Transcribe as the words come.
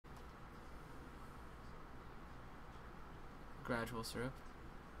Gradual syrup.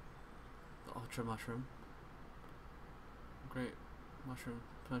 The ultra mushroom. Great mushroom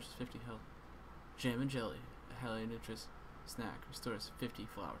punches 50 health. Jam and jelly. A highly nutritious snack. Restores 50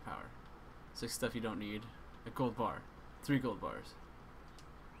 flower power. 6 stuff you don't need. A gold bar. 3 gold bars.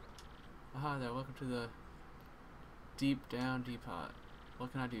 Aha there, welcome to the Deep Down Depot.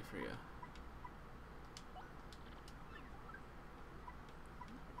 What can I do for you?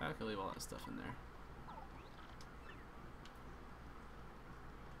 I can leave all that stuff in there.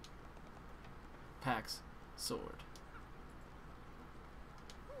 Pax sword.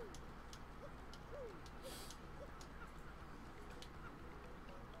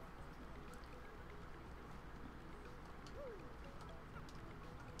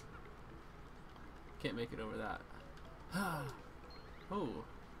 Can't make it over that. Oh,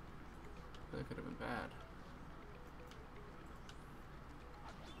 that could have been bad.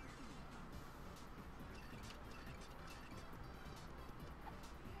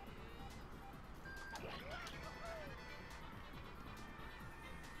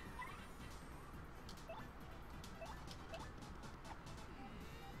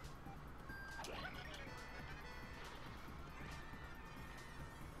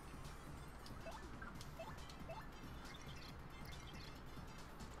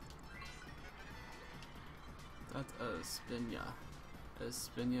 That's a Spinya. A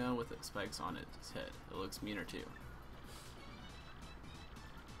Spinya with spikes on its head. It looks meaner too.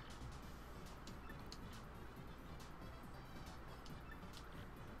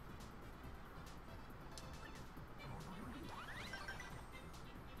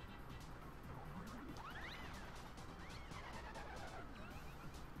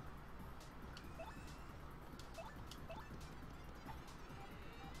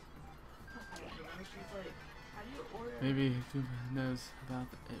 Maybe who knows about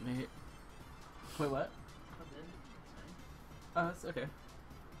it? May. Wait, what? Oh, that's okay.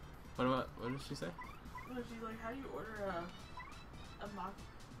 What did she say? No, she's like, how do you order a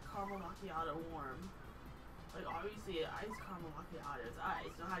caramel macchiato warm? Like, obviously, an iced caramel macchiato is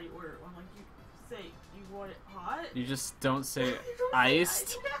iced. So how do you order it? I'm like, you say you want it hot. You just don't say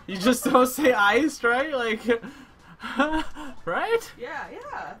iced. You just don't say iced, right? Like, right? Yeah,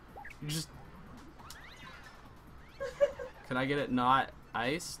 yeah. You just. Can I get it not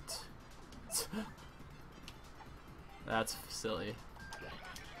iced? That's silly.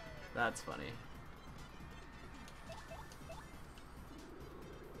 That's funny.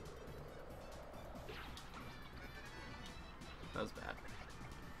 That was bad.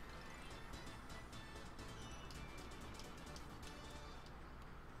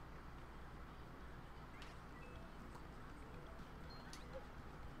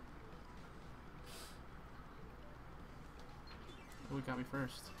 Who got me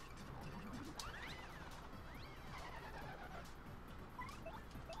first?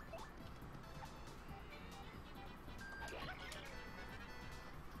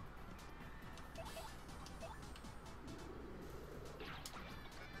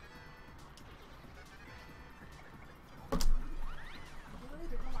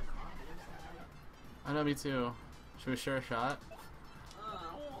 I know, me too. Should we share a shot? I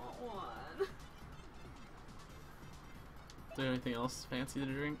want one. Do you have anything else fancy to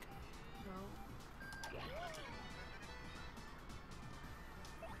drink? No.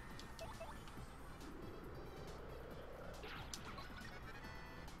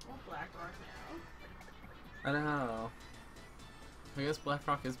 I want Black Rock now. I don't know. I guess Black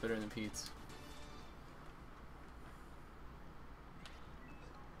Rock is better than Pete's.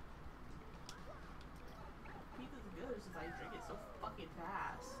 Pete is good, it's just I drink it so fucking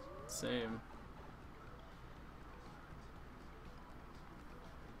fast. Same.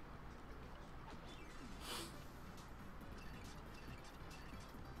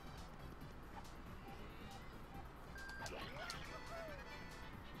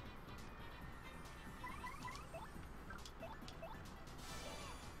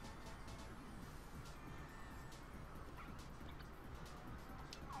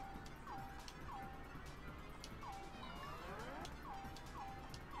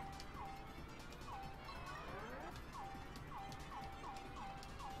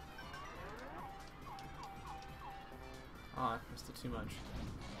 Oh, I missed it too much.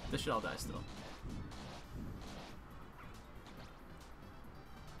 This should all die still.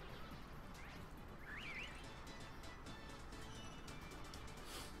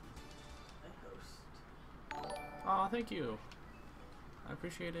 I host. Oh, thank you. I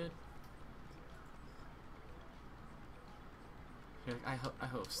appreciate it. You're like, I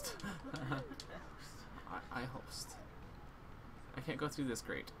host. I host. I can't go through this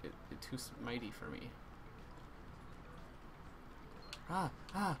grate. It's too mighty for me. Ah!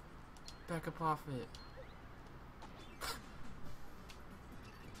 Back up off it.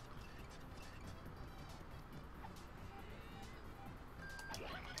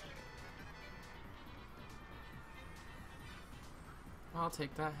 I'll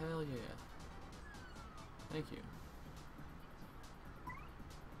take that, hell yeah. Thank you.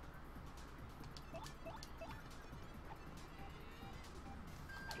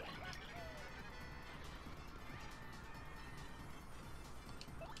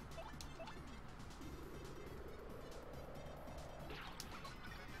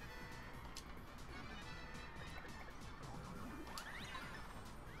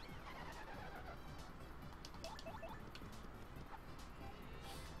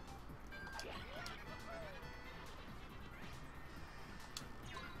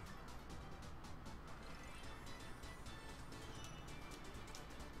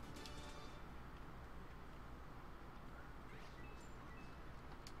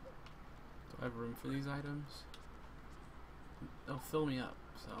 Do I have room for these items? They'll fill me up,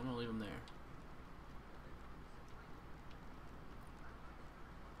 so I'm gonna leave them there.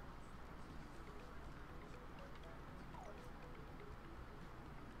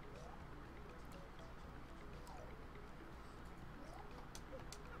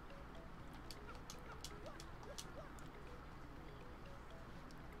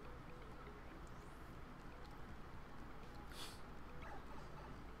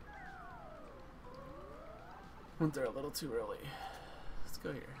 Went there a little too early. Let's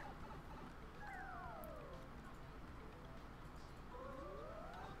go here.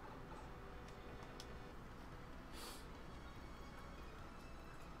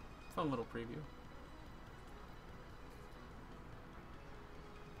 Fun little preview.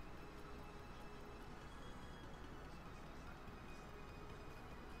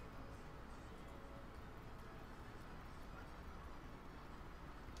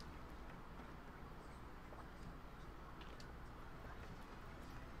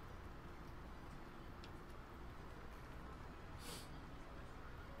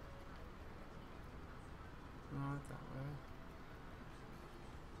 Not that way.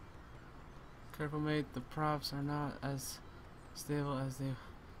 Careful, mate. The props are not as stable as they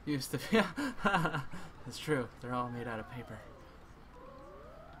used to be. That's true. They're all made out of paper.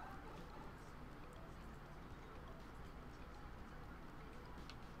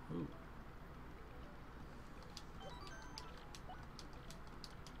 Ooh.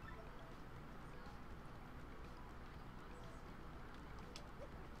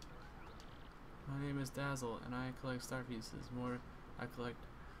 My name is Dazzle, and I collect star pieces. The more I collect,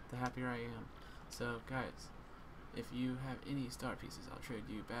 the happier I am. So, guys, if you have any star pieces, I'll trade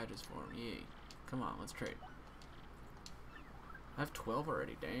you badges for them. Yay. Come on, let's trade. I have 12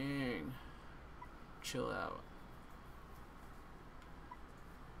 already. Dang. Chill out.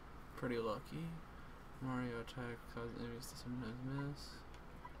 Pretty lucky. Mario attack causes enemies to sometimes miss.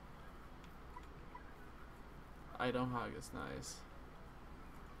 Item hog is nice.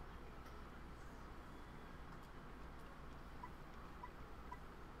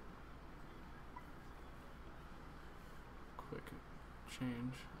 Quick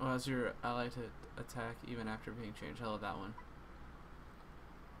change. Allows your ally to attack even after being changed. I love that one.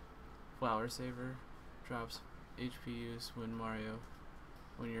 Flower Saver drops HP use when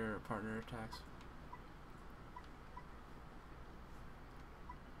your partner attacks.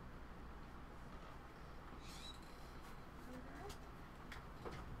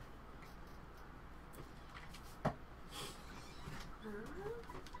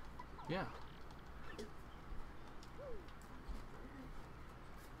 Yeah.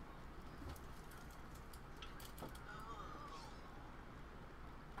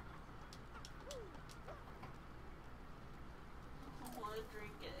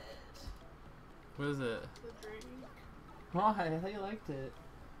 Drink it. What is it? The drink. Why? I thought you liked it.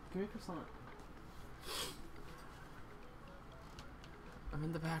 Give me a croissant. I'm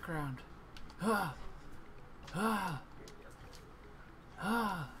in the background. Ah! Ah!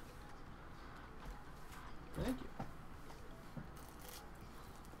 Ah! Thank you.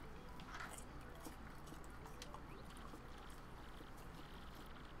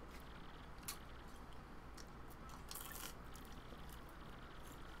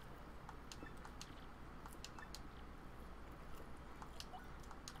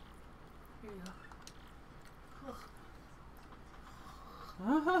 Here you go.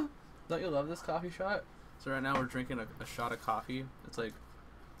 Don't you love this coffee shot? So right now we're drinking a shot of coffee. It's like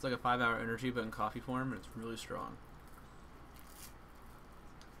a 5-hour energy, but in coffee form, and it's really strong.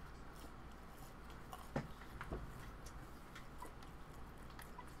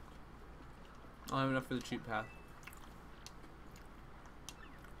 I'll have enough for the cheap path.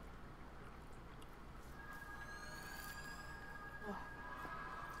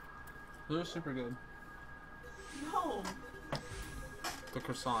 They're super good. No. The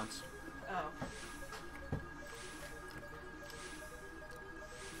croissants. Oh.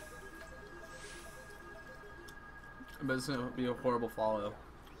 But it's gonna be a horrible follow.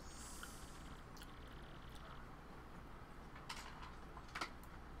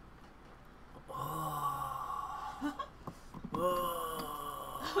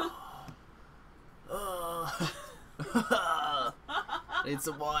 Need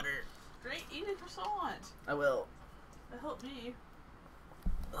some water. Great, eat a croissant. I will. That helped me.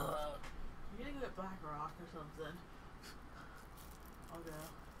 I'm gonna go at Black Rock or something. I'll go.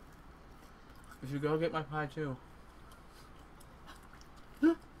 If you go get my pie too.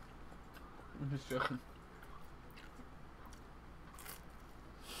 I'm just joking.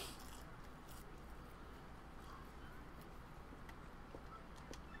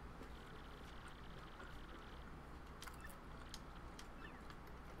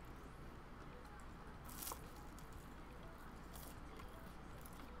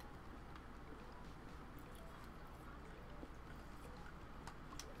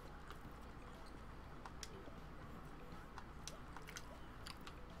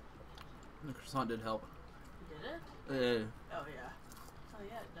 The croissant did help. Did it? Uh, Oh yeah. Oh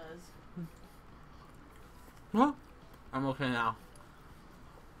yeah, it does. well, I'm okay now.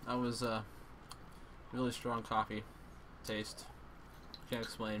 That was really strong coffee taste. Can't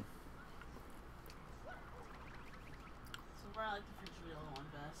explain. So far, I like the French vanilla one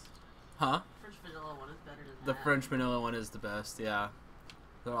best. Huh? French vanilla one is better than The that. French vanilla one is the best, yeah.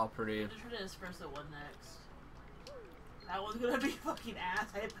 They're all pretty. Just try the espresso one next. That one's gonna be fucking ass,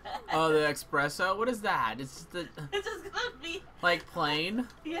 I bet. Oh, the espresso? What is that? It's just the, It's just gonna be. like, plain?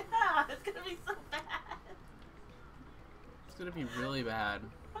 Yeah, it's gonna be so bad. It's gonna be really bad.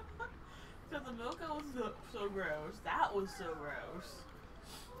 Because the mocha was so gross. That was so gross.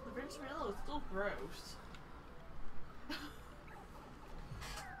 The French vanilla was still gross. I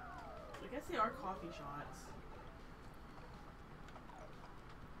guess they are coffee shots.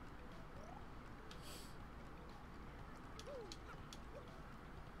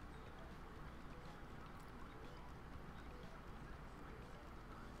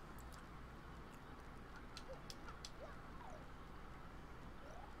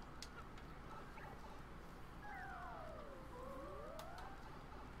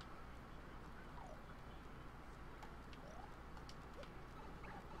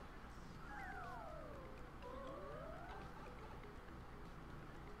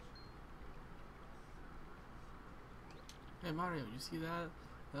 Hey Mario, you see that?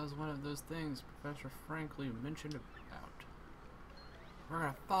 That was one of those things Professor Frankly mentioned about. We're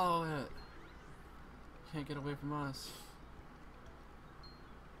gonna follow it. Can't get away from us.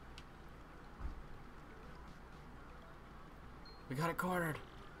 We got it cornered.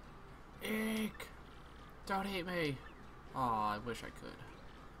 Eek! Don't eat me. Aw, I wish I could.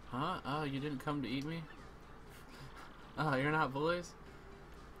 Huh? Oh, you didn't come to eat me? Oh, you're not bullies?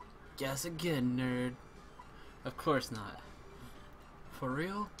 Guess again, nerd. Of course not. For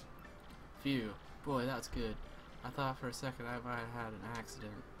real? Phew. Boy, that's good. I thought for a second I might have had an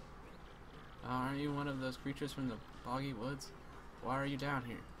accident. Aren't you one of those creatures from the boggy woods? Why are you down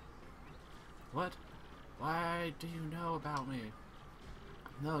here? What? Why do you know about me?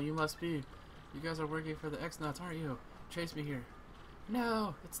 No, you must be. You guys are working for the X-Nuts, aren't you? Chase me here.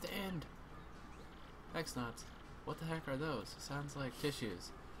 No, it's the end. X-Nuts. What the heck are those? Sounds like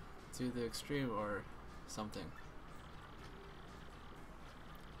tissues. To the extreme or something.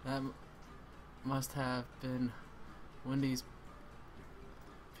 That must have been Wendy's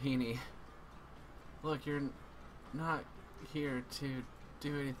Peony. Look, you're not here to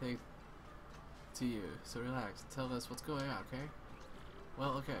do anything to you, so relax. Tell us what's going on, okay?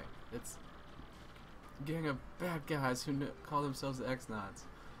 Well, okay. It's a gang of bad guys who call themselves the X-Nuts.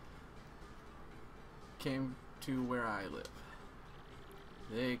 Came to where I live.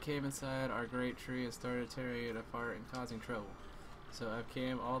 They came inside our great tree and started tearing it apart and causing trouble. So I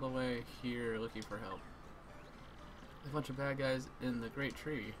came all the way here looking for help. A bunch of bad guys in the great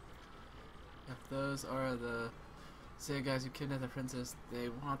tree. If those are the same guys who kidnapped the princess, they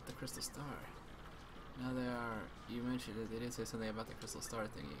want the crystal star. Now they are, you mentioned it, they did say something about the crystal star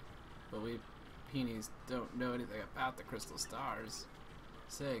thingy. But we peonies don't know anything about the crystal stars.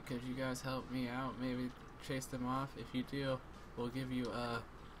 Say, could you guys help me out? Maybe chase them off? If you do, we'll give you,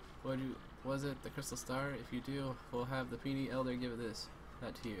 was it the crystal star? If you do, we'll have the Peony Elder give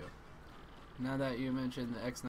that to you. Now that you mentioned the X